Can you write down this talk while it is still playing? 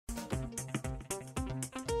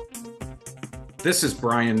This is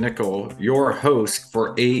Bryan Nicol, your host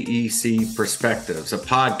for AEC Perspectives, a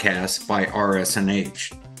podcast by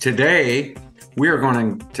RS&H. Today, we are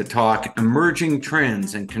going to talk emerging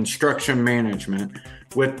trends in construction management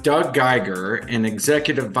with Doug Geiger, an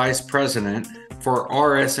Executive Vice President for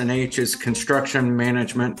RS&H's Construction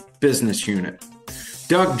Management Business Unit.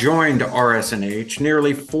 Doug joined RS&H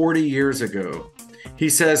nearly 40 years ago. He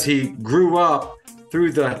says he grew up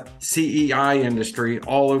through the CEI industry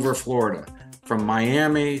all over Florida, from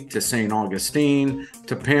Miami to St. Augustine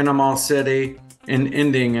to Panama City and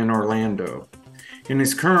ending in Orlando. In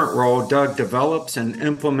his current role, Doug develops and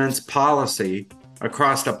implements policy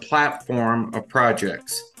across a platform of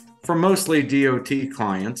projects for mostly DOT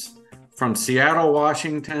clients, from Seattle,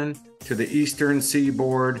 Washington to the Eastern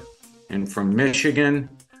Seaboard, and from Michigan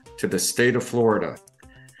to the state of Florida.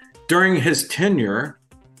 During his tenure,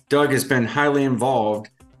 Doug has been highly involved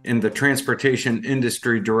in the transportation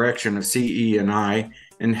industry direction of CE&I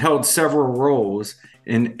and held several roles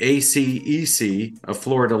in ACEC of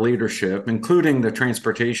Florida leadership, including the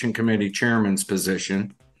Transportation Committee Chairman's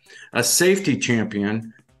position. A safety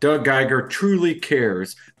champion, Doug Geiger truly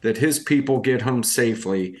cares that his people get home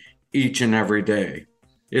safely each and every day.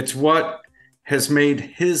 It's what has made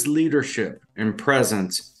his leadership and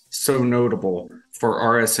presence so notable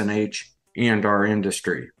for RS&H and our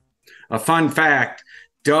industry. A fun fact,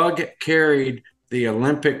 Doug carried the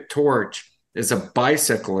Olympic torch as a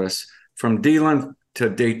bicyclist from Dillon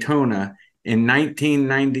to Daytona in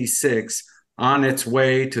 1996 on its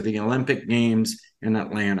way to the Olympic Games in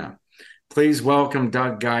Atlanta. Please welcome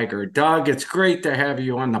Doug Geiger. Doug, it's great to have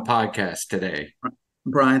you on the podcast today.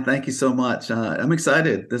 Bryan, thank you so much. I'm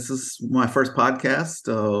excited. This is my first podcast,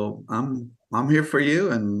 so I'm here for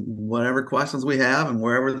you and whatever questions we have and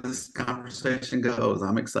wherever this conversation goes,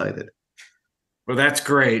 I'm excited. Well, that's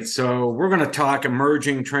great. So we're going to talk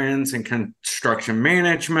emerging trends in construction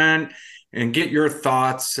management and get your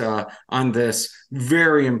thoughts on this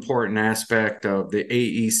very important aspect of the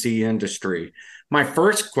AEC industry. My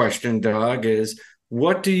first question, Doug, is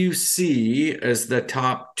what do you see as the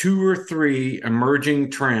top 2 or 3 emerging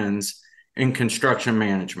trends in construction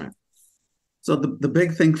management? So the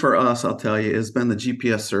big thing for us, I'll tell you, has been the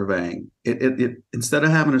GPS surveying. It instead of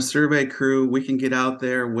having a survey crew, we can get out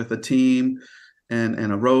there with a team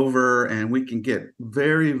and a rover, and we can get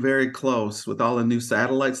very, very close with all the new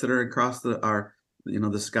satellites that are across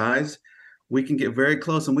the skies. We can get very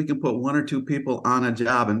close, and we can put 1 or 2 people on a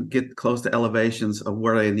job and get close to elevations of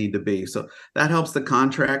where they need to be. So that helps the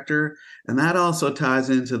contractor, and that also ties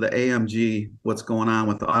into the AMG, what's going on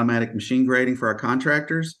with the automatic machine grading for our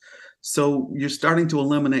contractors. So you're starting to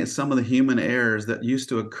eliminate some of the human errors that used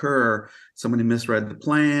to occur. Somebody misread the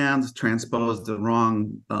plans, transposed the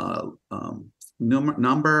wrong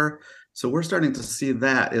number. So we're starting to see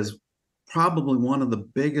that as probably one of the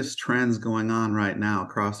biggest trends going on right now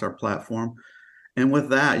across our platform. And with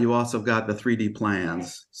that, you also got the 3D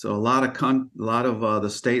plans. So a lot of the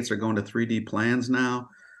states are going to 3D plans now.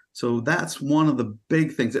 So that's one of the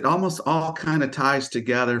big things. It almost all kind of ties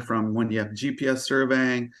together, from when you have GPS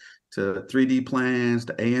surveying to 3D plans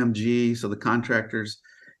to AMG, so the contractors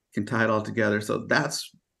can tie it all together. So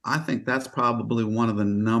I think that's probably one of the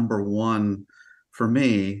number one for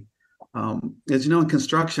me. As you know, in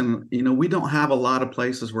construction, we don't have a lot of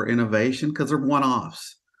places where innovation, because they're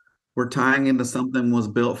one-offs. We're tying into something was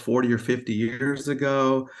built 40 or 50 years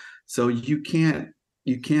ago. So you can't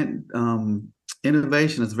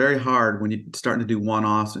innovation is very hard when you're starting to do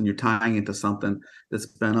one-offs and you're tying into something that's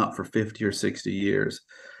been up for 50 or 60 years.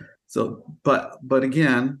 So, but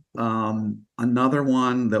again, another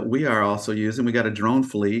one that we are also using, we got a drone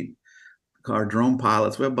fleet, our drone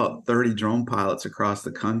pilots. We have about 30 drone pilots across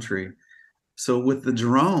the country. So with the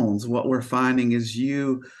drones, what we're finding is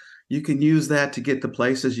you can use that to get to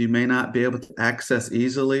places you may not be able to access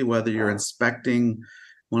easily, whether you're inspecting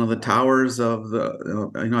one of the towers of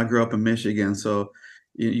I grew up in Michigan, so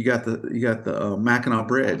you got the Mackinac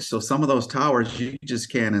Bridge. So some of those towers you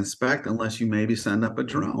just can't inspect unless you maybe send up a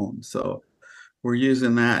drone. So we're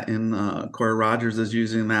using that, and Corey Rogers is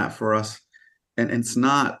using that for us. And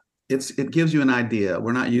it gives you an idea.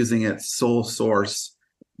 We're not using it sole source,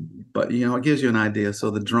 but it gives you an idea. So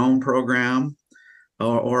the drone program,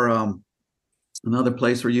 or another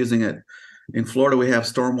place we're using it in Florida, we have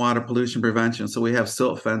stormwater pollution prevention. So we have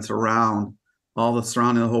silt fence around all the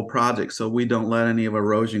surrounding the whole project, so we don't let any of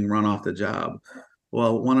erosion run off the job.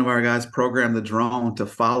 Well, one of our guys programmed the drone to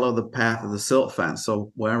follow the path of the silt fence.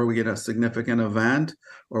 So whenever we get a significant event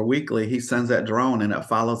or weekly, he sends that drone and it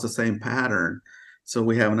follows the same pattern. So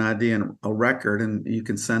we have an idea and a record, and you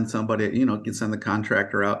can send somebody, you can send the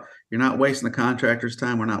contractor out. You're not wasting the contractor's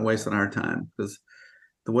time. We're not wasting our time, because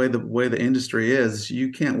the way the industry is,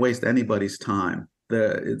 you can't waste anybody's time.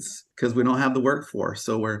 It's because we don't have the workforce.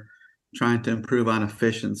 So we're trying to improve on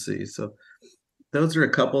efficiency. So those are a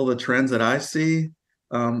couple of the trends that I see.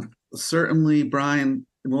 Certainly, Brian,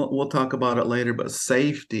 we'll talk about it later, but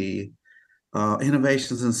safety,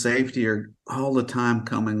 innovations in safety are all the time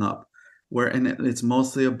coming up. It's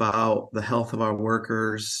mostly about the health of our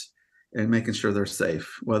workers and making sure they're safe.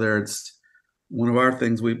 Whether it's one of our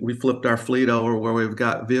things, we flipped our fleet over where we've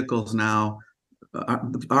got vehicles now.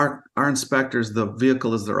 Our inspectors, the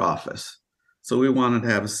vehicle is their office, so we wanted to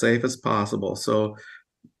have as safe as possible. So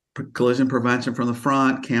collision prevention from the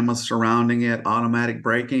front, cameras surrounding it, automatic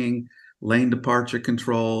braking, lane departure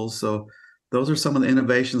controls. So those are some of the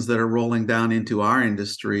innovations that are rolling down into our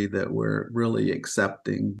industry that we're really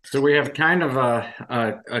accepting. So we have kind of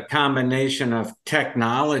a combination of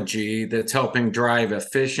technology that's helping drive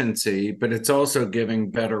efficiency, but it's also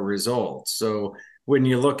giving better results. So when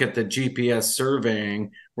you look at the GPS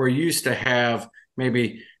surveying, we're used to have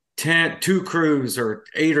maybe 2 crews or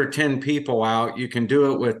 8 or 10 people out. You can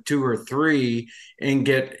do it with 2 or 3 and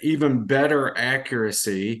get even better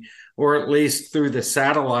accuracy, or at least through the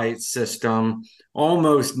satellite system,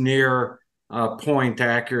 almost near point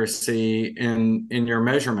accuracy in your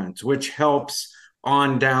measurements, which helps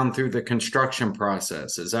on down through the construction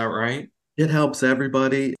process. Is that right? It helps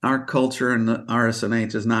everybody. Our culture in the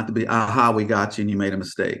RS&H is not to be, aha, we got you and you made a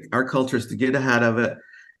mistake. Our culture is to get ahead of it.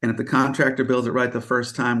 And if the contractor builds it right the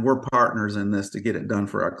first time, we're partners in this to get it done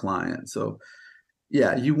for our client. So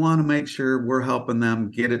yeah, you want to make sure we're helping them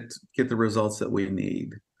get the results that we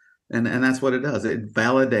need. And that's what it does. It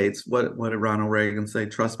validates what did Ronald Reagan say,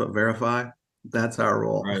 trust but verify. That's our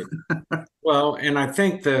role. Right. Well, and I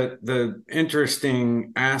think the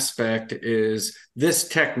interesting aspect is this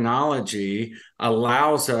technology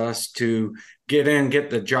allows us to get in, get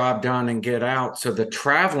the job done, and get out. So the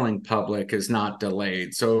traveling public is not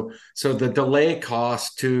delayed. So the delay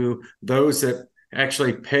cost to those that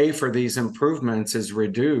actually pay for these improvements is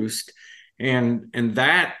reduced. And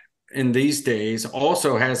that in these days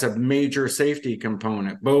also has a major safety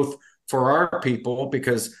component, both for our people,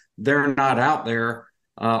 because they're not out there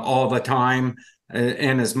all the time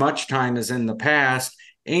and as much time as in the past,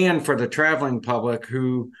 and for the traveling public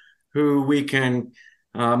who we can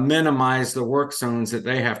minimize the work zones that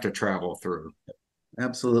they have to travel through.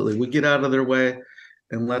 Absolutely. We get out of their way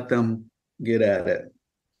and let them get at it.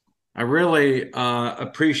 I really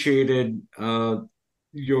appreciated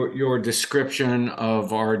your description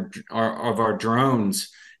of our drones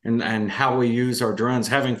and how we use our drones,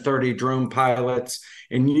 having 30 drone pilots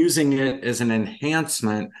and using it as an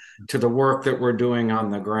enhancement to the work that we're doing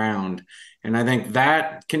on the ground. And I think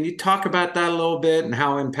can you talk about that a little bit and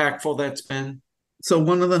how impactful that's been? So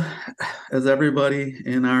as everybody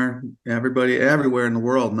everywhere in the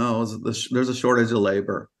world knows, there's a shortage of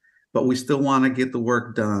labor, but we still want to get the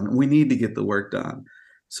work done. We need to get the work done.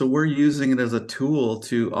 So we're using it as a tool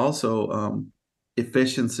to also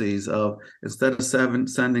efficiencies of, instead of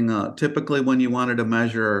sending typically when you wanted to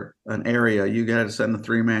measure an area, you got to send a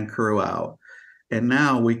 3-man crew out. And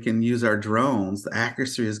now we can use our drones. The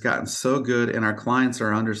accuracy has gotten so good, and our clients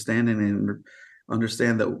are understanding and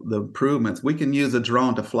understand the improvements. We can use a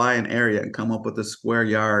drone to fly an area and come up with a square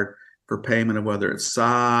yard for payment of whether it's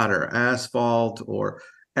sod or asphalt or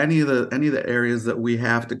any of the areas that we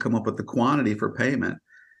have to come up with the quantity for payment.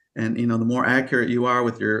 And the more accurate you are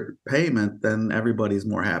with your payment, then everybody's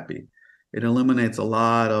more happy. It eliminates a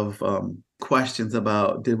lot of questions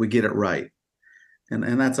about, did we get it right?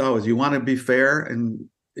 And that's always, you want to be fair and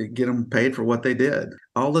get them paid for what they did.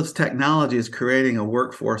 All this technology is creating a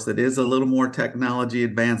workforce that is a little more technology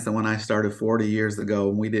advanced than when I started 40 years ago,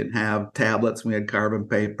 and we didn't have tablets, we had carbon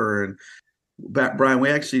paper. And Brian,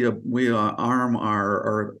 we arm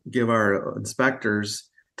or give our inspectors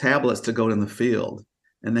tablets to go in the field,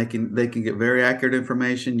 and they can get very accurate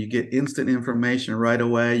information. You get instant information right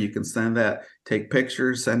away. You can take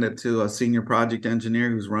pictures, send it to a senior project engineer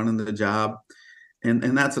who's running the job.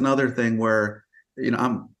 And that's another thing where,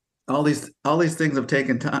 all these things have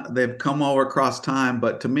taken time. They've come over across time,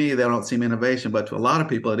 but to me, they don't seem innovation. But to a lot of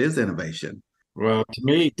people, it is innovation. Well, to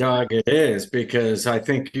me, Doug, it is, because I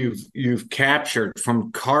think you've captured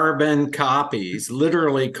from carbon copies,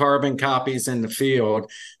 literally carbon copies in the field,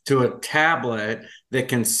 to a tablet that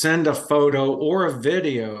can send a photo or a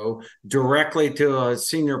video directly to a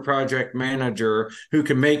senior project manager who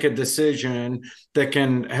can make a decision that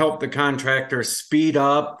can help the contractor speed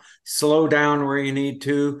up, slow down where you need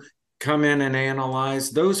to, come in and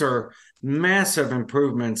analyze. Those are massive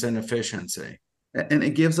improvements in efficiency. And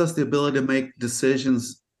it gives us the ability to make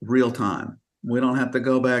decisions real time. We don't have to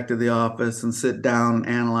go back to the office and sit down and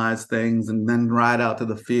analyze things and then ride out to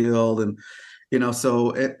the field. And,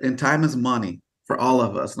 and time is money for all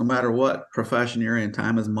of us, no matter what profession you're in,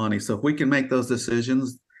 time is money. So if we can make those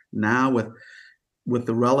decisions now with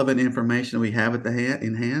the relevant information we have at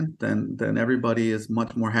in hand, then everybody is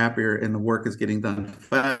much more happier and the work is getting done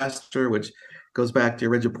faster, which goes back to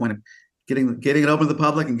your original point of getting it open to the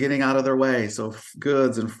public and getting out of their way so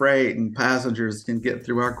goods and freight and passengers can get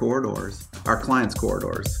through our corridors, our clients'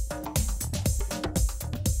 corridors.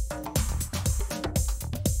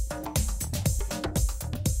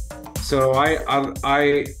 So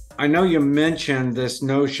I know you mentioned this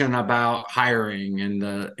notion about hiring and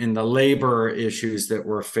the labor issues that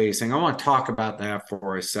we're facing. I want to talk about that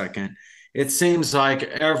for a second. It seems like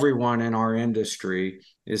everyone in our industry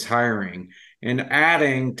is hiring, and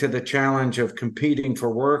adding to the challenge of competing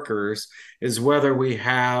for workers is whether we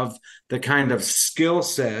have the kind of skill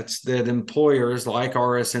sets that employers like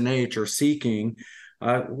RS&H are seeking.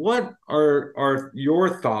 What are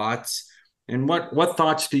your thoughts? And what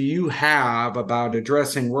thoughts do you have about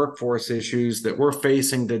addressing workforce issues that we're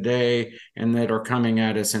facing today and that are coming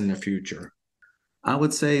at us in the future? I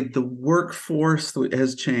would say the workforce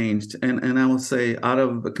has changed, and I would say out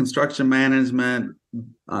of the construction management,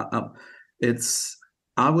 it's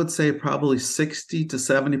I would say probably 60 to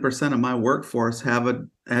 70% of my workforce have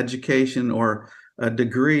an education or a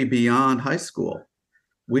degree beyond high school.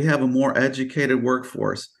 We have a more educated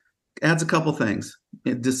workforce. Adds a couple things.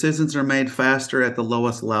 Decisions are made faster at the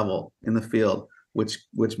lowest level in the field, which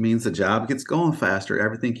means the job gets going faster.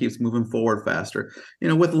 Everything keeps moving forward faster.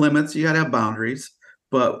 With limits, you got to have boundaries.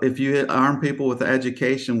 But if you arm people with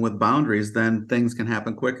education with boundaries, then things can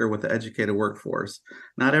happen quicker with the educated workforce.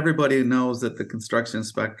 Not everybody knows that the construction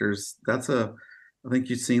inspectors, I think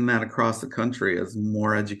you've seen that across the country as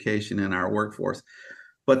more education in our workforce.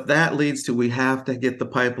 But that leads to we have to get the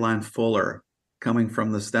pipeline fuller coming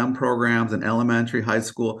from the STEM programs in elementary, high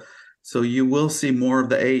school. So you will see more of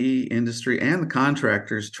the AE industry and the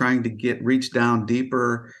contractors trying to reach down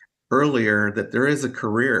deeper earlier, that there is a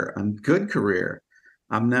career, a good career.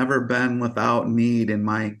 I've never been without need in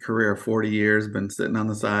my career, 40 years, been sitting on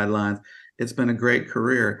the sidelines. It's been a great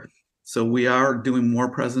career. So we are doing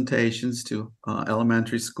more presentations to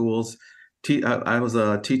elementary schools. I was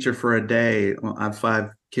a teacher for a day. I have 5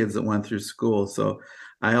 kids that went through school. So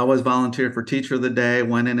I always volunteered for teacher of the day,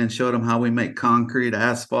 went in and showed them how we make concrete,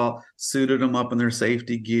 asphalt, suited them up in their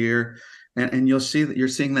safety gear. And you'll see that you're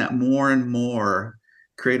seeing that more and more,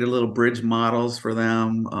 created little bridge models for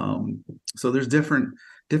them. So there's different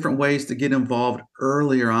ways to get involved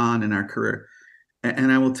earlier on in our career.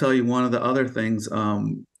 And I will tell you one of the other things,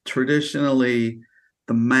 traditionally,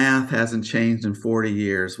 the math hasn't changed in 40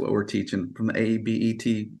 years, what we're teaching from the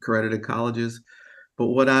ABET accredited colleges. But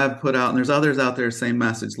what I've put out, and there's others out there, same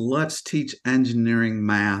message, let's teach engineering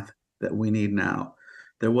math that we need now.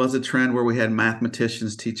 There was a trend where we had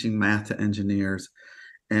mathematicians teaching math to engineers.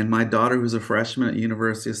 And my daughter, who's a freshman at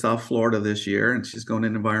University of South Florida this year, and she's going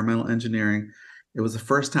into environmental engineering, it was the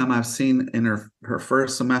first time I've seen in her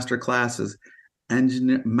first semester classes,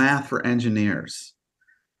 math for engineers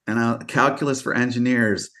and calculus for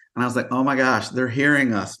engineers. And I was like, oh my gosh, they're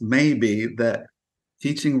hearing us, maybe that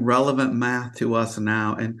teaching relevant math to us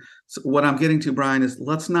now. And so what I'm getting to, Bryan, is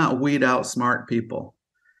let's not weed out smart people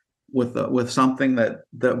with something that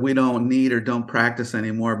we don't need or don't practice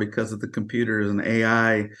anymore because of the computers and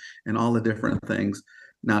AI and all the different things.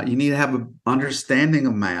 Now you need to have an understanding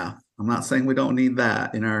of math. I'm not saying we don't need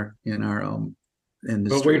that in our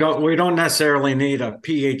industry. But we don't necessarily need a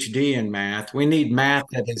PhD in math. We need math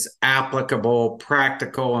that is applicable,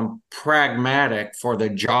 practical, and pragmatic for the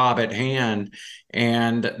job at hand.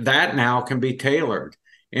 And that now can be tailored.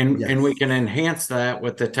 And we can enhance that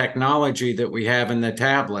with the technology that we have in the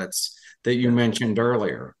tablets that you mentioned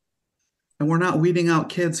earlier. And we're not weeding out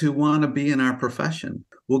kids who want to be in our profession.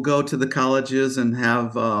 We'll go to the colleges and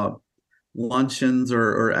have luncheons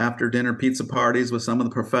or after dinner pizza parties with some of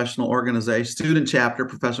the professional organizations, student chapter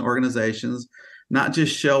professional organizations, not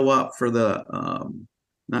just show up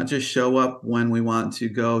when we want to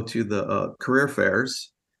go to the career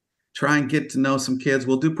fairs. Try and get to know some kids.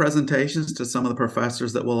 We'll do presentations to some of the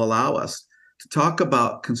professors that will allow us to talk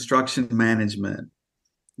about construction management.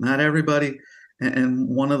 Not everybody, and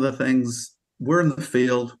one of the things, we're in the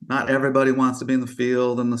field. Not everybody wants to be in the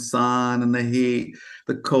field and the sun and the heat,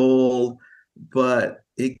 the cold, but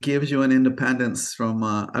it gives you an independence from,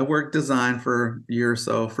 I worked design for a year or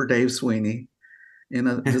so for Dave Sweeney. in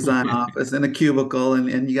a design office in a cubicle,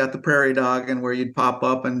 and you got the prairie dog and where you'd pop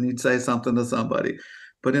up and you'd say something to somebody.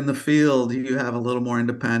 But in the field, you have a little more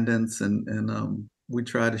independence, and we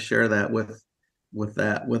try to share that with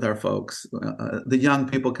our folks, the young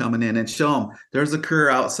people coming in, and show them there's a career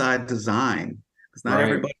outside design, because not Right.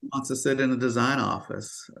 everybody wants to sit in a design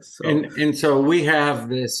office. So And so we have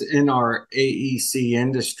this in our AEC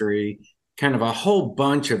industry, kind of a whole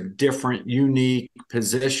bunch of different unique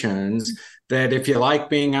positions that if you like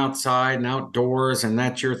being outside and outdoors and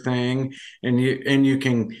that's your thing, and you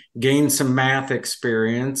can gain some math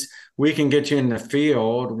experience, we can get you in the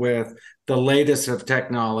field with the latest of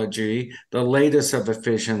technology, the latest of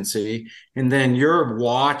efficiency, and then you're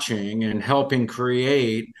watching and helping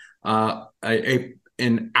create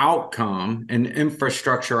an outcome, an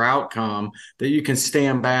infrastructure outcome that you can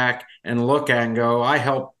stand back and look at and go, I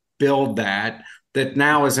helped build that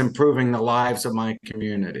now is improving the lives of my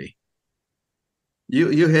community.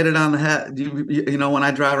 you hit it on the head. You know, when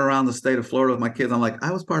I drive around the state of Florida with my kids, I'm like,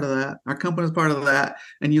 I was part of that. Our company was part of that.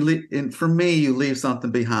 And you leave, and for me, you leave something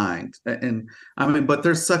behind. And I mean, but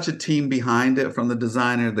there's such a team behind it, from the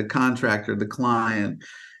designer, the contractor, the client,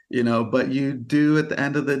 you know, but you do at the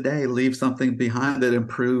end of the day leave something behind that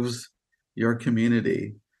improves your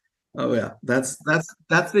community. Oh yeah, that's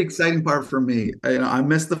the exciting part for me. I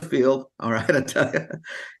miss the field, all right, I tell you,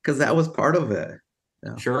 because that was part of it.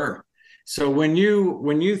 Yeah. Sure. So when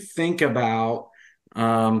you think about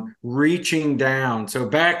reaching down, so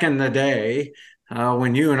back in the day,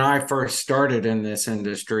 when you and I first started in this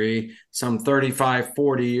industry, some 35,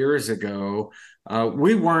 40 years ago,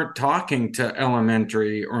 we weren't talking to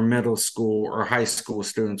elementary or middle school or high school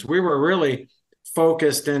students. We were really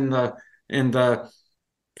focused in the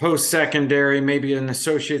post-secondary, maybe an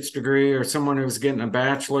associate's degree or someone who's getting a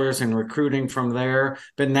bachelor's and recruiting from there.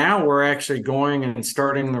 But now we're actually going and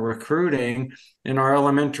starting the recruiting in our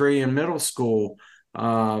elementary and middle school,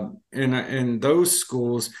 in those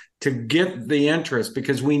schools, to get the interest,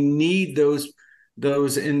 because we need those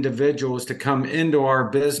individuals to come into our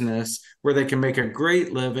business where they can make a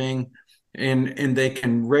great living, and they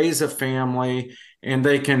can raise a family, and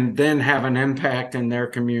they can then have an impact in their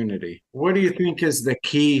community. What do you think is the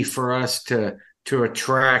key for us to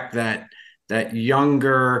attract that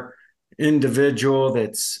younger individual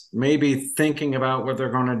that's maybe thinking about what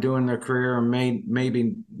they're going to do in their career, and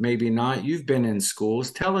maybe not? You've been in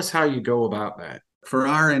schools. Tell us how you go about that. For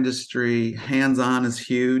our industry, hands-on is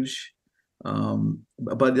huge,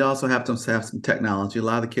 but you also have to have some technology. A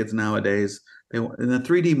lot of the kids nowadays, in the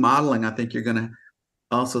 3D modeling, I think you're going to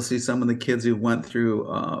also see some of the kids who went through,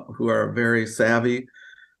 who are very savvy.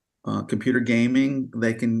 Computer gaming,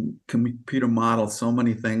 they can computer model so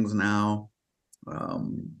many things now.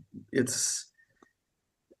 It's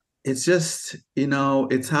just,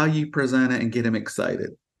 it's how you present it and get them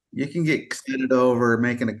excited. You can get excited over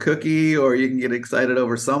making a cookie, or you can get excited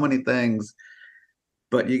over so many things,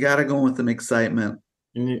 but you got to go with some excitement.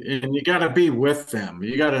 And you got to be with them.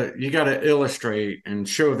 You got to illustrate and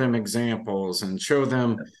show them examples and show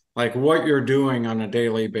them like what you're doing on a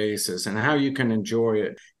daily basis and how you can enjoy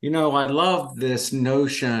it. I love this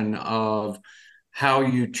notion of how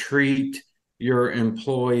you treat your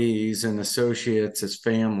employees and associates as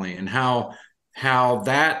family, and how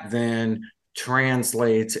that then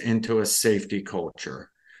translates into a safety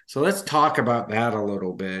culture. So let's talk about that a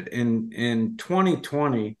little bit. In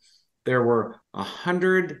 2020, there were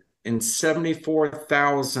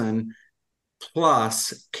 174,000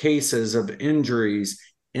 plus cases of injuries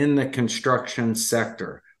in the construction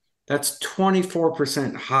sector. That's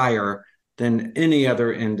 24% higher than any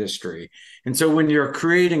other industry. And so when you're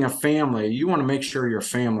creating a family, you want to make sure your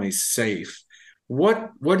family's safe. What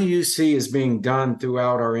do you see as being done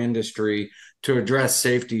throughout our industry to address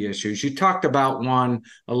safety issues? You talked about one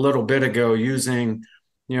a little bit ago, using,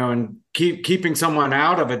 and keeping someone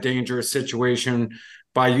out of a dangerous situation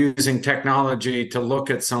by using technology to look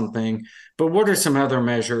at something. But what are some other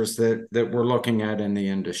measures that we're looking at in the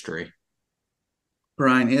industry?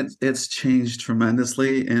 Brian, it's changed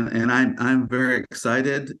tremendously, and I'm very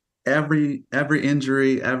excited. Every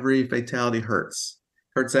injury, every fatality hurts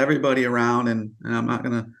everybody around, and I'm not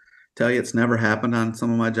going to tell you it's never happened on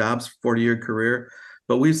some of my jobs, 40-year career,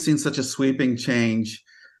 but we've seen such a sweeping change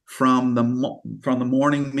from the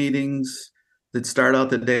morning meetings that start out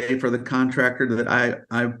the day for the contractor that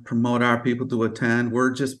I promote our people to attend.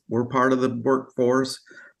 We're part of the workforce,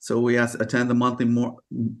 so we attend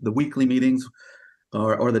the weekly meetings,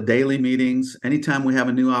 or the daily meetings. Anytime we have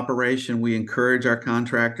a new operation, we encourage our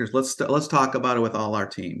contractors. Let's talk about it with all our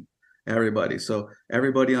team, everybody, so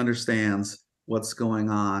everybody understands what's going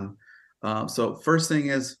on. So first thing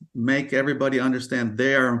is make everybody understand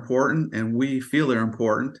they are important and we feel they're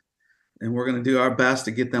important. And we're going to do our best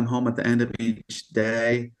to get them home at the end of each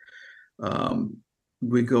day. Um,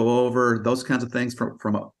 we go over those kinds of things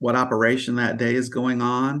from what operation that day is going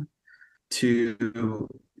on to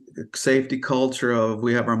safety culture of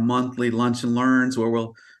we have our monthly lunch and learns where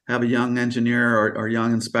we'll have a young engineer or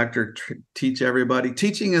young inspector teach everybody.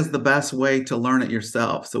 Teaching is the best way to learn it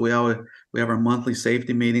yourself. So we have our monthly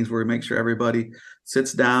safety meetings where we make sure everybody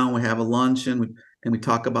sits down, we have a luncheon, and we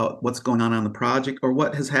talk about what's going on the project or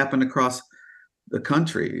what has happened across the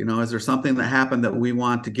country. You know, is there something that happened that we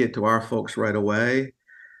want to get to our folks right away?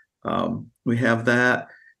 We have that.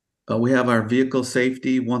 We have our vehicle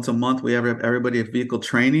safety once a month. We have everybody a vehicle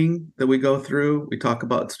training that we go through. We talk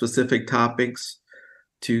about specific topics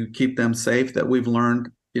to keep them safe that we've learned.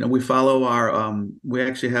 You know, we follow we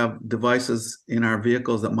actually have devices in our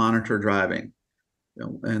vehicles that monitor driving. You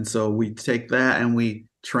know, and so we take that and we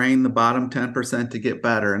train the bottom 10% to get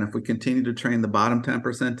better. And if we continue to train the bottom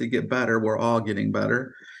 10% to get better, we're all getting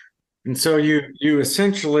better. And so you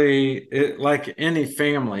essentially, like any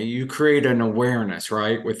family, you create an awareness,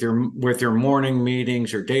 right? With your morning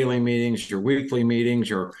meetings, your daily meetings, your weekly meetings,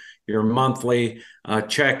 your monthly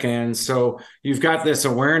check-ins. So you've got this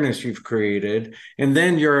awareness you've created, and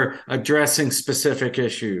then you're addressing specific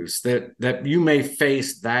issues that you may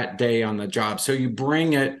face that day on the job. So you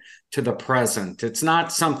bring it to the present. It's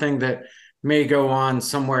not something that may go on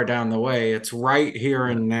somewhere down the way. It's right here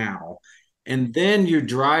and now. And then you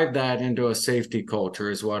drive that into a safety culture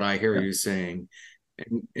is what I hear you saying.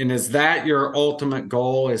 And is that your ultimate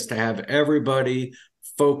goal, is to have everybody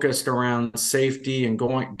focused around safety and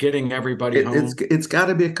getting everybody home? It's got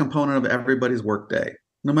to be a component of everybody's workday,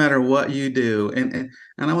 no matter what you do. And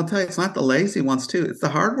I will tell you, it's not the lazy ones too. It's the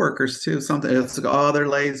hard workers too. Something it's like, oh, they're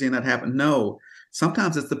lazy and that happened. No,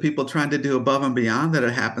 sometimes it's the people trying to do above and beyond that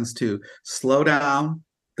it happens to. Slow down,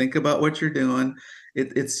 think about what you're doing.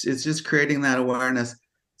 It's just creating that awareness.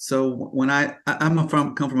 So when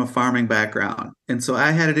come from a farming background, and so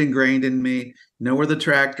I had it ingrained in me, know where the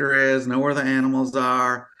tractor is, know where the animals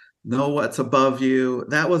are, know what's above you.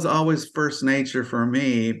 That was always first nature for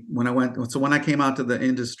me when I went. So when I came out to the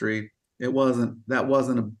industry, that wasn't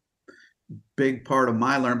a big part of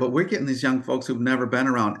my learn, but we're getting these young folks who've never been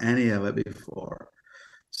around any of it before.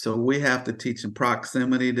 So we have to teach them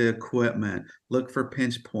proximity to equipment, look for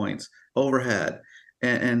pinch points, overhead.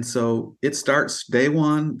 And so it starts day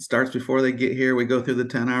one, starts before they get here. We go through the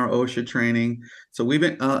 10-hour OSHA training. So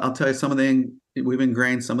I'll tell you we've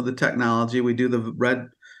ingrained some of the technology. We do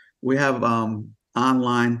we have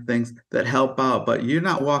online things that help out, but you're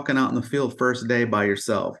not walking out in the field first day by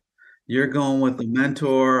yourself. You're going with a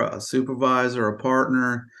mentor, a supervisor, a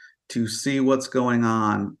partner to see what's going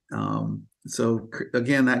on. So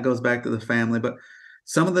again, that goes back to the family, but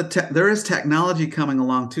some of there is technology coming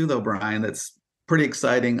along too, though, Bryan, that's pretty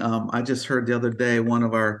exciting. I just heard the other day, one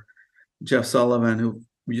of our Jeff Sullivan, who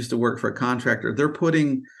used to work for a contractor, they're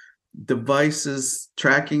putting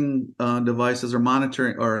tracking devices or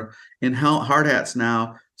monitoring or in hard hats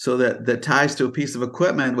now, so that ties to a piece of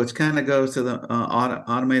equipment, which kind of goes to the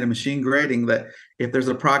automated machine grading, that if there's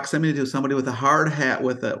a proximity to somebody with a hard hat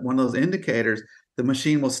with one of those indicators, the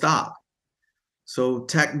machine will stop. So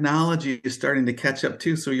technology is starting to catch up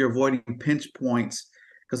too. So you're avoiding pinch points,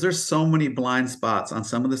 because there's so many blind spots on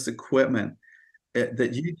some of this equipment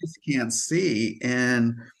that you just can't see.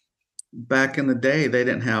 And back in the day, they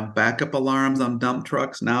didn't have backup alarms on dump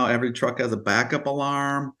trucks. Now every truck has a backup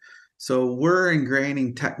alarm. So we're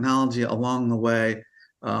ingraining technology along the way.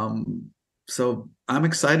 So I'm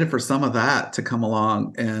excited for some of that to come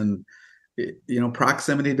along. And,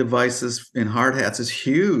 proximity devices in hard hats is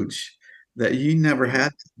huge, that you never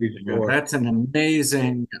had before. That's an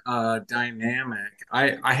amazing dynamic.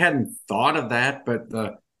 I hadn't thought of that, but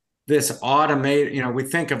this automate, we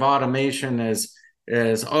think of automation as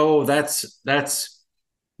oh, that's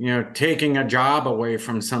taking a job away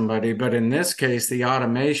from somebody, but in this case, the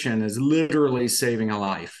automation is literally saving a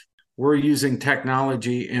life. We're using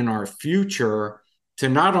technology in our future to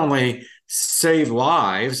not only save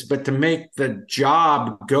lives, but to make the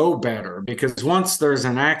job go better. Because once there's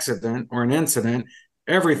an accident or an incident,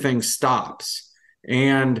 everything stops.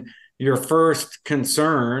 And your first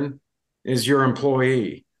concern is your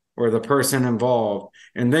employee or the person involved.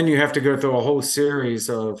 And then you have to go through a whole series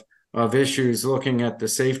of issues looking at the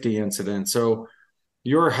safety incident. So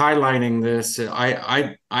you're highlighting this.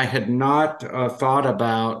 I had not thought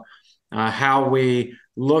about how we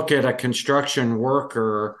look at a construction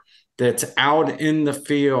worker that's out in the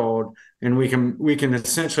field, and we can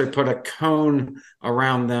essentially put a cone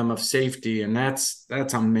around them of safety, and that's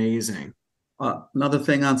amazing. Another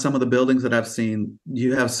thing on some of the buildings that I've seen,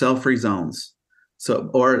 you have cell-free zones. So,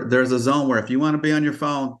 or there's a zone where if you want to be on your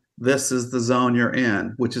phone, this is the zone you're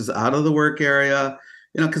in, which is out of the work area.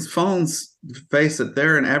 Because phones, face it,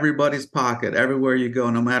 they're in everybody's pocket, everywhere you go,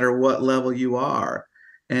 no matter what level you are.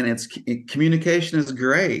 And communication is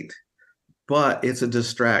great, but it's a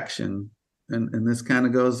distraction. And this kind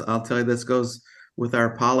of goes, I'll tell you, this goes with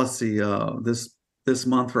our policy. This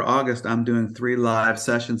month for August, I'm doing 3 live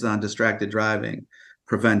sessions on distracted driving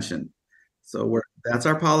prevention. So that's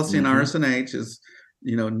our policy in RS&H is,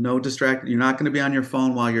 no distract. You're not going to be on your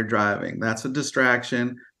phone while you're driving. That's a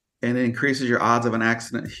distraction, and it increases your odds of an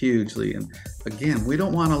accident hugely. And again, we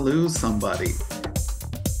don't want to lose somebody.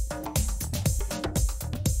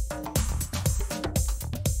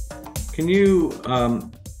 Can you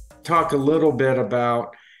talk a little bit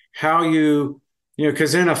about how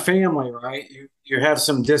because in a family, right, you have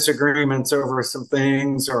some disagreements over some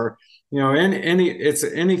things, or in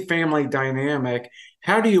any family dynamic.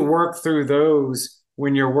 How do you work through those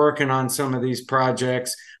when you're working on some of these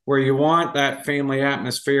projects where you want that family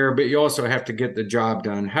atmosphere, but you also have to get the job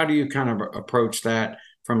done? How do you kind of approach that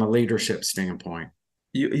from a leadership standpoint?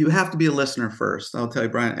 You have to be a listener first. I'll tell you,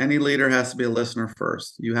 Bryan, any leader has to be a listener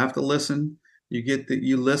first. You have to listen.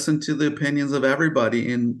 You listen to the opinions of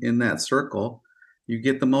everybody in that circle. You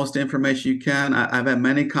get the most information you can. I've had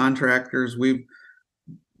many contractors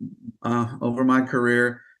over my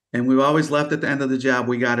career, and we've always left at the end of the job,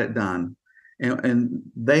 we got it done. And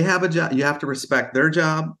they have a job. You have to respect their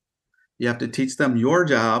job. You have to teach them your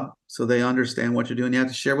job so they understand what you're doing. You have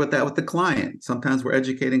to share with the client. Sometimes we're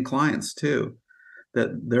educating clients too,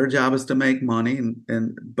 that their job is to make money,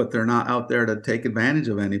 but they're not out there to take advantage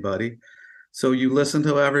of anybody. So you listen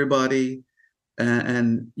to everybody,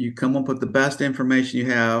 and you come up with the best information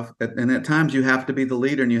you have. And at times you have to be the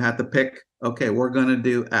leader, and you have to pick, okay, we're going to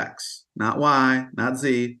do X, not Y, not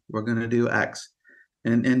Z. We're going to do X,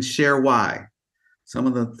 and share why. Some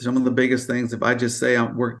of the biggest things, if I just say,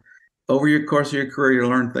 over your course of your career, you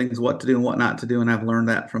learn things, what to do and what not to do. And I've learned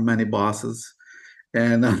that from many bosses.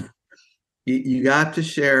 And you got to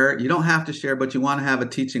share. You don't have to share, but you want to have a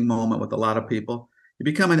teaching moment with a lot of people. You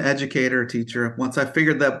become an educator, a teacher. Once I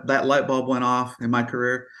figured that light bulb went off in my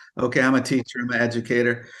career, okay, I'm a teacher, I'm an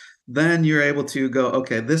educator. Then you're able to go,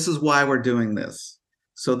 okay, this is why we're doing this.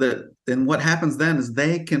 So then what happens then is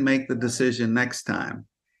they can make the decision next time.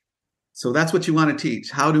 So that's what you want to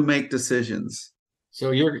teach, how to make decisions.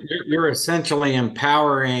 So you're essentially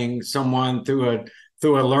empowering someone through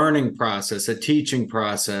a learning process, a teaching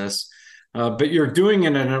process, but you're doing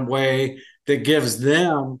it in a way that gives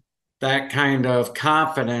them that kind of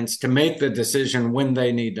confidence to make the decision when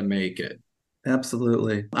they need to make it.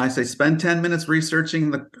 Absolutely. I say spend 10 minutes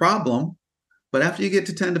researching the problem, but after you get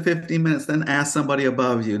to 10 to 15 minutes, then ask somebody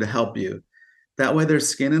above you to help you. That way there's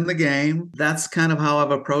skin in the game. That's kind of how I've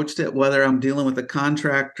approached it, whether I'm dealing with a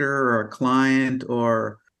contractor or a client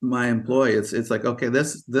or my employee. It's like, okay,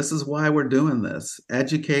 this is why we're doing this.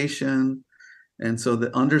 Education. And so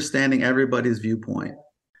the understanding everybody's viewpoint.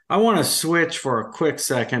 I want to switch for a quick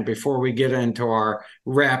second before we get into our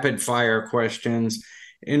rapid fire questions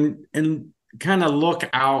and kind of look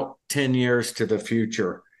out 10 years to the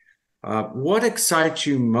future. What excites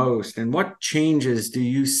you most, and what changes do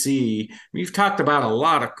you see? You've talked about a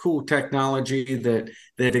lot of cool technology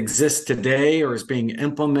that exists today or is being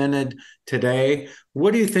implemented today.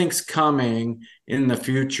 What do you think's coming in the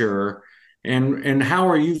future, and how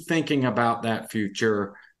are you thinking about that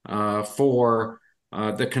future for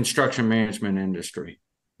the construction management industry?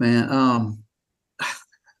 Man,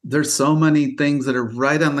 there's so many things that are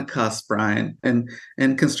right on the cusp, Bryan,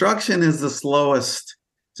 and construction is the slowest.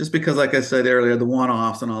 Just because, like I said earlier, the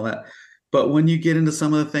one-offs and all that. But when you get into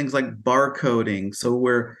some of the things like barcoding, so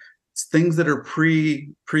where it's things that are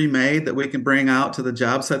pre-made that we can bring out to the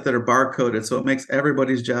job site that are barcoded, so it makes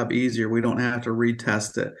everybody's job easier. We don't have to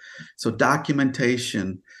retest it. So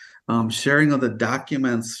documentation, sharing of the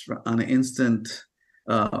documents on an instant.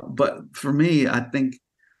 But for me, I think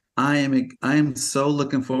I am so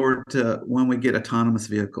looking forward to when we get autonomous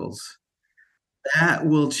vehicles. That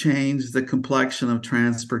will change the complexion of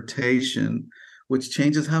transportation, which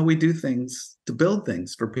changes how we do things to build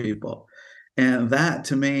things for people. And that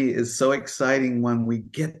to me is so exciting when we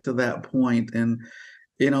get to that point. And,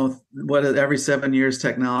 every 7 years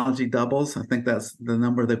technology doubles. I think that's the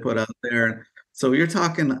number they put out there. So you're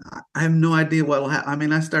talking, I have no idea what will happen. I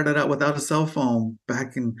mean, I started out without a cell phone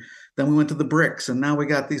then we went to the bricks, and now we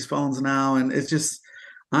got these phones now. And it's just,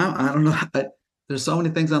 I don't know. there's so many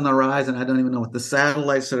things on the horizon. I don't even know what the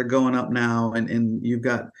satellites that are going up now, and you'll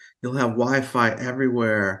have Wi-Fi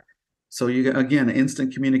everywhere. So you again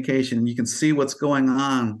instant communication. You can see what's going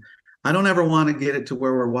on. I don't ever want to get it to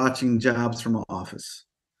where we're watching jobs from an office.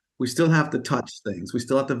 We still have to touch things. We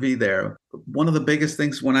still have to be there. One of the biggest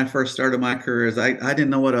things when I first started my career is I didn't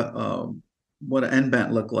know what an end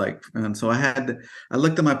vent looked like, and so I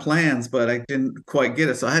looked at my plans, but I didn't quite get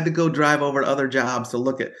it. So I had to go drive over to other jobs to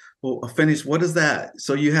look at, well, a finish. What is that?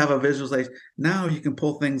 So you have a visualization. Now you can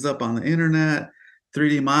pull things up on the internet,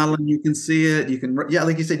 3D modeling. You can see it. You can, yeah,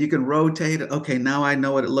 like you said, you can rotate it. Okay, now I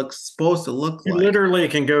know what it looks supposed to look You like. literally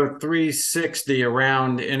can go 360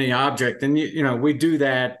 around any object. And, we do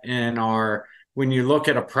that when you look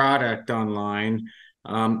at a product online.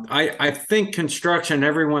 I think construction,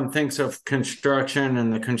 everyone thinks of construction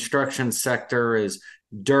and the construction sector is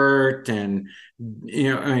dirt and,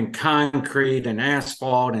 and concrete and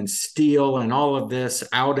asphalt and steel and all of this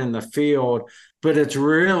out in the field. But it's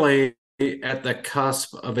really at the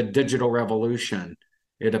cusp of a digital revolution,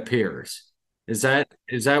 it appears. Is that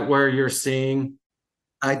where you're seeing?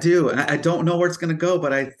 I do. I don't know where it's going to go,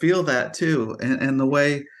 but I feel that too. And the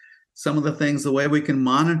way some of the things, the way we can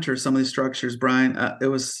monitor some of these structures, Bryan, it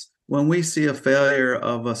was when we see a failure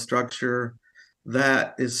of a structure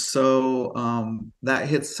that is that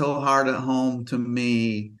hits so hard at home to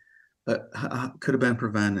me, could have been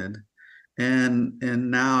prevented. And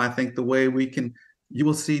now I think the way you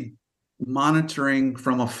will see monitoring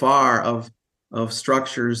from afar of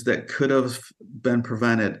structures that could have been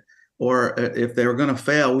prevented, or if they were going to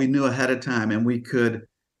fail, we knew ahead of time and we could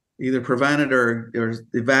either prevent it or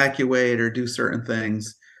evacuate or do certain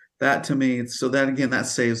things. That to me, so that again, that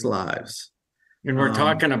saves lives. And we're Um,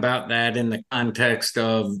 talking about that in the context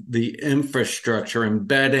of the infrastructure,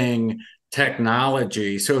 embedding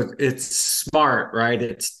technology. So it's smart, right?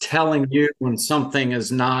 It's telling you when something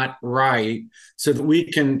is not right so that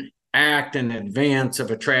we can act in advance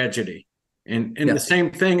of a tragedy. And the yes. same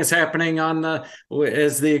thing is happening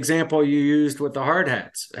as the example you used with the hard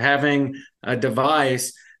hats, having a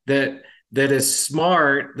device that is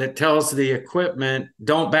smart, that tells the equipment,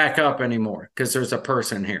 don't back up anymore because there's a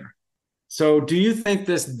person here. So, do you think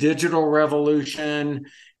this digital revolution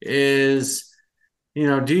is,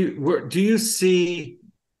 do you see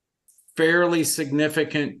fairly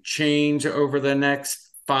significant change over the next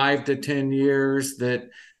 5 to 10 years that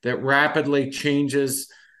rapidly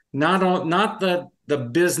changes not the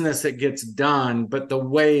business that gets done, but the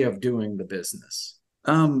way of doing the business?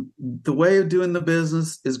 The way of doing the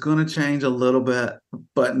business is going to change a little bit,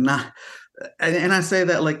 but not. And I say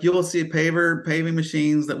that like you'll see paving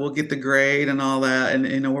machines that will get the grade and all that,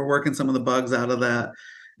 and we're working some of the bugs out of that.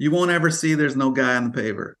 You won't ever see there's no guy on the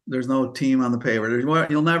paver. There's no team on the paver.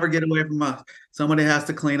 You'll never get away from us. Somebody has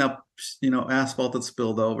to clean up, asphalt that's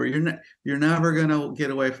spilled over. You're never gonna get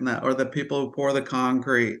away from that, or the people who pour the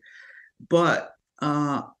concrete. But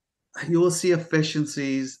you will see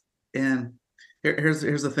efficiencies. And here's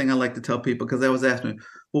the thing I like to tell people, because they always ask me,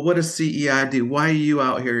 well, what does CEI do? Why are you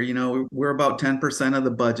out here? We're about 10% of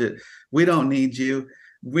the budget. We don't need you.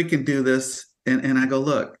 We can do this. And I go,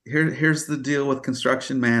 look, here's the deal with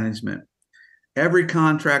construction management. Every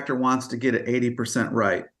contractor wants to get it 80%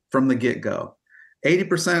 right from the get-go.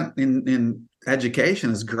 80% in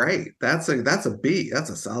education is great. That's a B.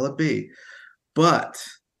 That's a solid B. But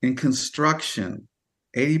in construction,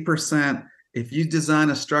 80%, if you design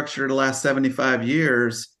a structure to last 75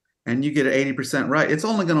 years and you get it 80% right, it's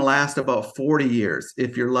only going to last about 40 years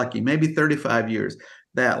if you're lucky, maybe 35 years.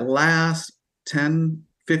 That last 10,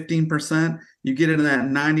 15%, you get into that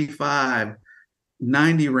 95,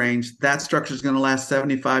 90 range, that structure is going to last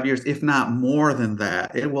 75 years, if not more than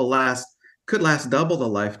that. It could last double the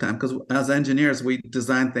lifetime, because as engineers, we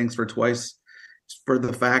design things for twice, for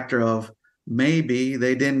the factor of maybe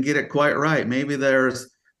they didn't get it quite right. Maybe there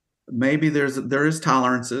is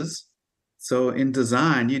tolerances. So in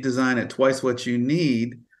design, you design it twice what you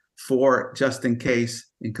need for just in case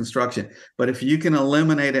in construction. But if you can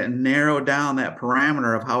eliminate it and narrow down that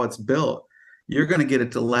parameter of how it's built, you're going to get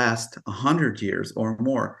it to last 100 years or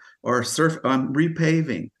more. Or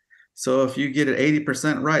repaving. So if you get it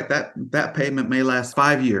 80% right, that pavement may last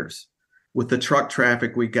 5 years. With the truck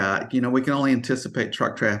traffic we got, we can only anticipate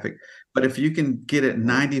truck traffic. But if you can get it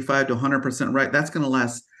 95 to 100% right, that's going to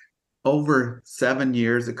last over 7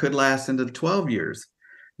 years. It could last into 12 years.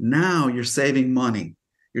 Now you're saving money.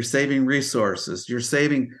 You're saving resources. You're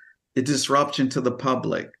saving a disruption to the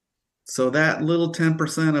public. So that little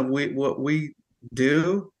 10% of what we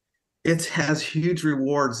do, it has huge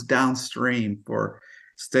rewards downstream for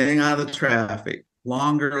staying out of the traffic,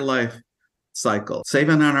 longer life, cycle,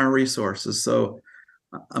 saving on our resources. So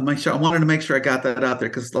I wanted to make sure I got that out there,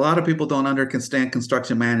 because a lot of people don't understand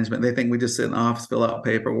construction management. They think we just sit in the office, fill out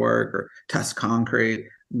paperwork, or test concrete.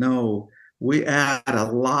 No, we add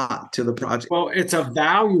a lot to the project. Well, it's a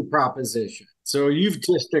value proposition. So you've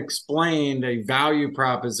just explained a value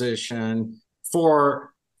proposition for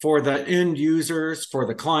the end users, for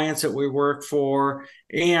the clients that we work for,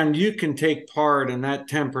 and you can take part in that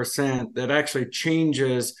 10% that actually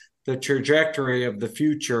changes the trajectory of the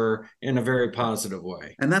future in a very positive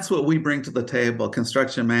way. And that's what we bring to the table,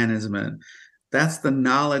 construction management. That's the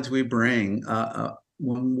knowledge we bring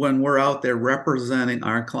when we're out there representing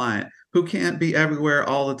our client, who can't be everywhere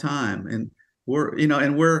all the time. And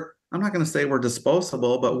I'm not going to say we're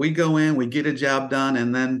disposable, but we go in, we get a job done,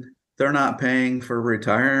 and then they're not paying for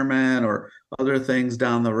retirement or other things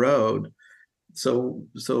down the road. So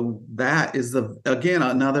that is again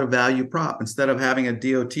another value prop. Instead of having a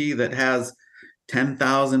DOT that has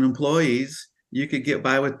 10,000 employees, you could get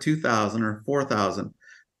by with 2,000 or 4,000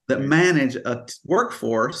 that manage a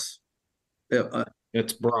workforce.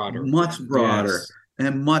 It's broader, much broader,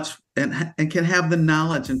 yes. and can have the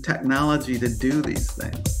knowledge and technology to do these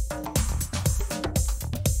things.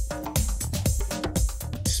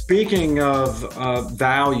 Speaking of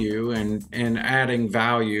value and adding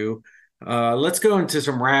value, let's go into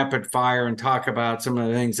some rapid fire and talk about some of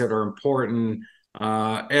the things that are important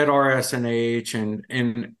at RS&H and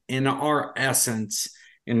in our essence,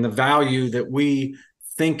 in the value that we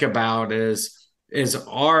think about is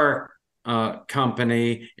our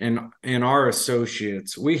company and our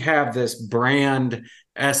associates. We have this brand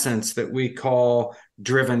essence that we call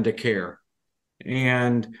Driven to Care.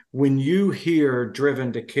 And when you hear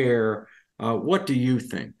Driven to Care, what do you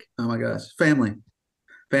think? Oh my gosh, family.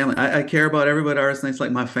 I care about everybody at RS&H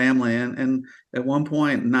like my family. And at one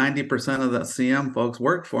point, 90% of the CM folks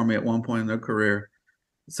worked for me at one point in their career.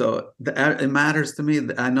 So it matters to me.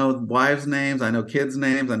 I know wives' names, I know kids'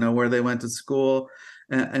 names, I know where they went to school,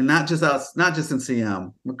 and not just us, not just in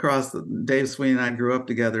CM. Dave Sweeney and I grew up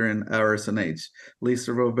together in RS&H.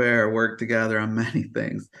 Lisa Robert worked together on many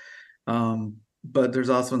things. But there's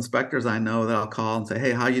also inspectors I know that I'll call and say,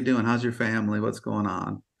 "Hey, how you doing? How's your family? What's going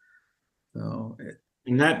on?"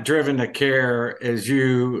 And that Driven to Care, as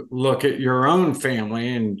you look at your own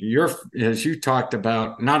family and as you talked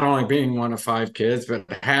about, not only being one of 5 kids,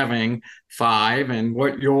 but having 5, and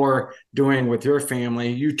what you're doing with your family,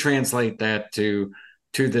 you translate that to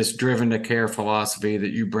this Driven to Care philosophy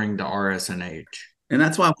that you bring to RS&H. And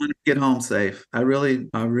that's why I want to get home safe. I really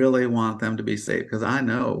want them to be safe, because I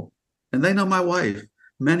know, and they know my wife.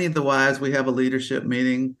 Many of the wives, we have a leadership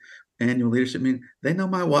meeting, annual leadership meeting. They know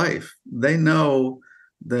my wife. They know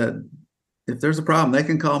that if there's a problem, they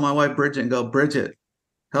can call my wife Bridget and go, "Bridget,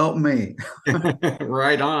 help me."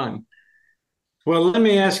 Right on. Well, let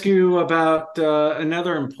me ask you about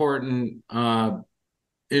another important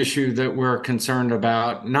issue that we're concerned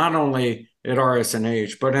about, not only at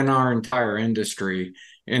RS&H, but in our entire industry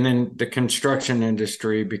and in the construction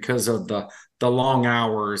industry, because of the long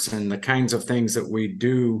hours and the kinds of things that we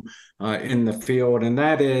do in the field, and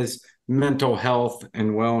that is mental health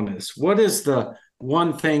and wellness. What is the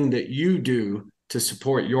one thing that you do to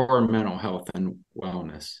support your mental health and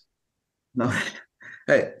wellness? No,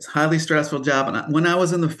 hey, it's a highly stressful job. And when I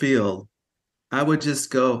was in the field, I would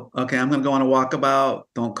just go, "Okay, I'm going to go on a walkabout.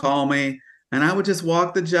 Don't call me." And I would just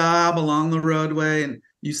walk the job along the roadway, and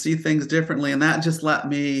you see things differently. And that just let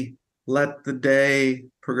the day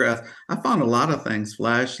progress. I found a lot of things,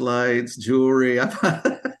 flashlights, jewelry.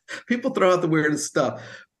 People throw out the weirdest stuff.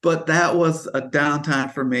 But that was a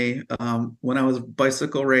downtime for me. When I was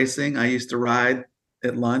bicycle racing, I used to ride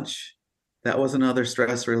at lunch. That was another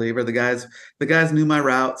stress reliever. The guys knew my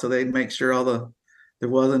route, so they'd make sure there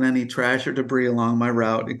wasn't any trash or debris along my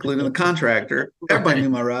route, including the contractor. Everybody knew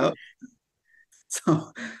my route.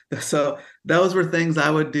 So those were things I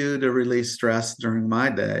would do to release stress during my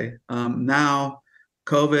day. Now,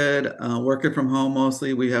 COVID, working from home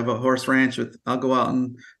mostly, we have a horse ranch. I'll go out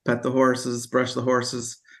and pet the horses, brush the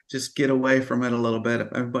horses, just get away from it a little bit.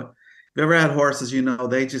 But if you've ever had horses,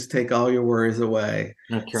 they just take all your worries away.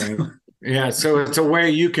 That's right. Yeah, so it's a way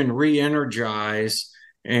you can re-energize,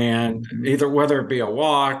 and either whether it be a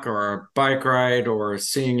walk or a bike ride or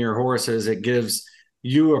seeing your horses, it gives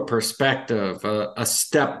you a perspective, a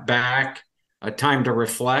step back, a time to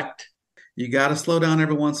reflect. You got to slow down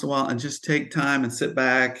every once in a while and just take time and sit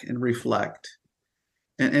back and reflect.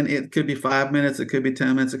 And it could be 5 minutes, it could be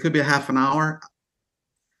 10 minutes, it could be a half an hour.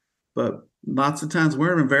 But lots of times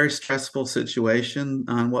we're in a very stressful situation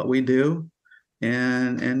on what we do.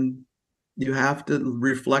 And you have to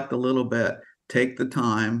reflect a little bit. take the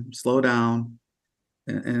time, slow down,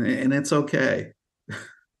 and it's okay.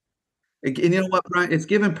 And you know what, Brian? It's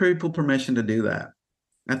giving people permission to do that.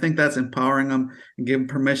 I think that's empowering them and giving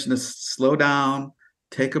permission to slow down,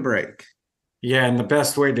 take a break. Yeah, and the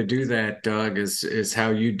best way to do that, Doug, is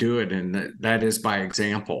how you do it, and that is by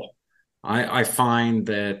example. I find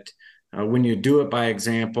that when you do it by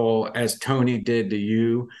example, as Tony did to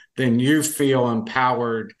you, then you feel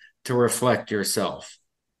empowered to reflect yourself.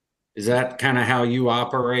 Is that kind of how you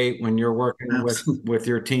operate when you're working Absolutely. with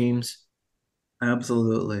your teams?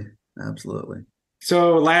 Absolutely. Absolutely.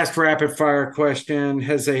 So, last rapid fire question: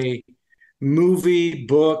 has a movie,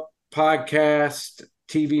 book, podcast,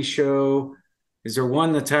 TV show, is there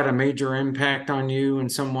one that's had a major impact on you in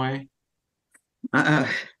some way? I,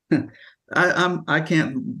 I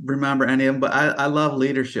can't remember any of them, but I love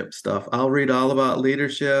leadership stuff. I'll read all about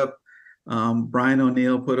leadership. Robert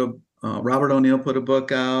O'Neill put a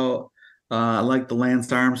book out. I like the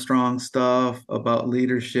Lance Armstrong stuff about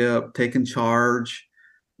leadership, taking charge.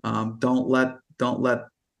 Don't.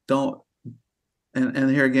 And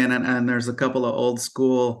here again, and there's a couple of old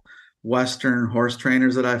school Western horse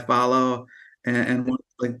trainers that I follow, and one,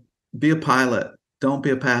 like, be a pilot. Don't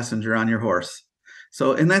be a passenger on your horse.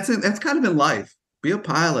 So, and that's kind of in life. Be a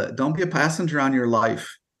pilot. Don't be a passenger on your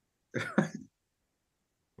life.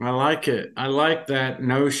 I like it. I like that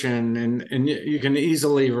notion, and you can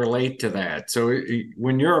easily relate to that. So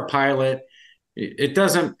when you're a pilot, it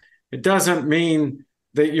doesn't mean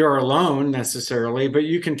that you're alone necessarily, but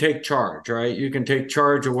you can take charge, right? You can take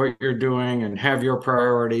charge of what you're doing and have your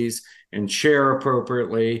priorities and share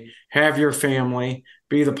appropriately. Have your family,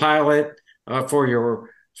 be the pilot for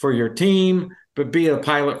your team, but be a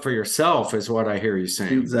pilot for yourself is what I hear you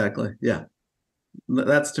saying. Exactly. Yeah.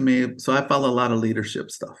 That's to me. So I follow a lot of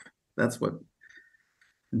leadership stuff. That's what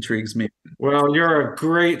intrigues me. Well, you're a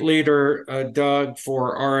great leader, Doug,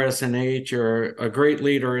 for RS&H. You're a great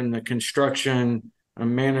leader in the construction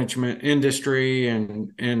management industry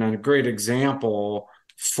and a great example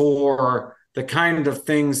for the kind of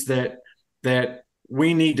things that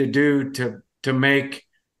we need to do to make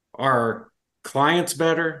our clients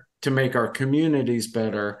better, to make our communities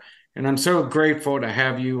better. And I'm so grateful to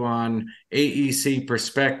have you on AEC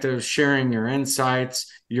Perspectives, sharing your insights,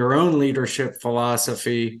 your own leadership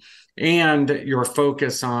philosophy, and your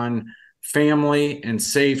focus on family and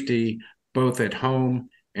safety, both at home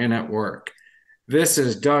and at work. This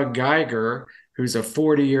is Doug Geiger, who's a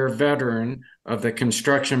 40-year veteran of the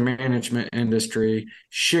construction management industry,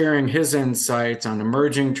 sharing his insights on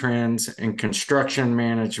emerging trends in construction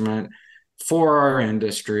management for our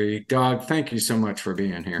industry. Doug, thank you so much for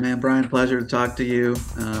being here. Man, Brian, pleasure to talk to you.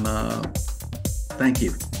 And thank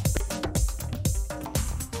you.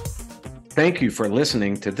 Thank you for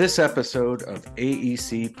listening to this episode of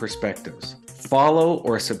AEC Perspectives. Follow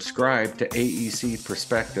or subscribe to AEC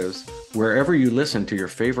Perspectives wherever you listen to your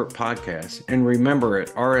favorite podcasts. And remember, at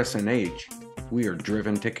RS&H, we are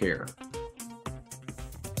driven to care.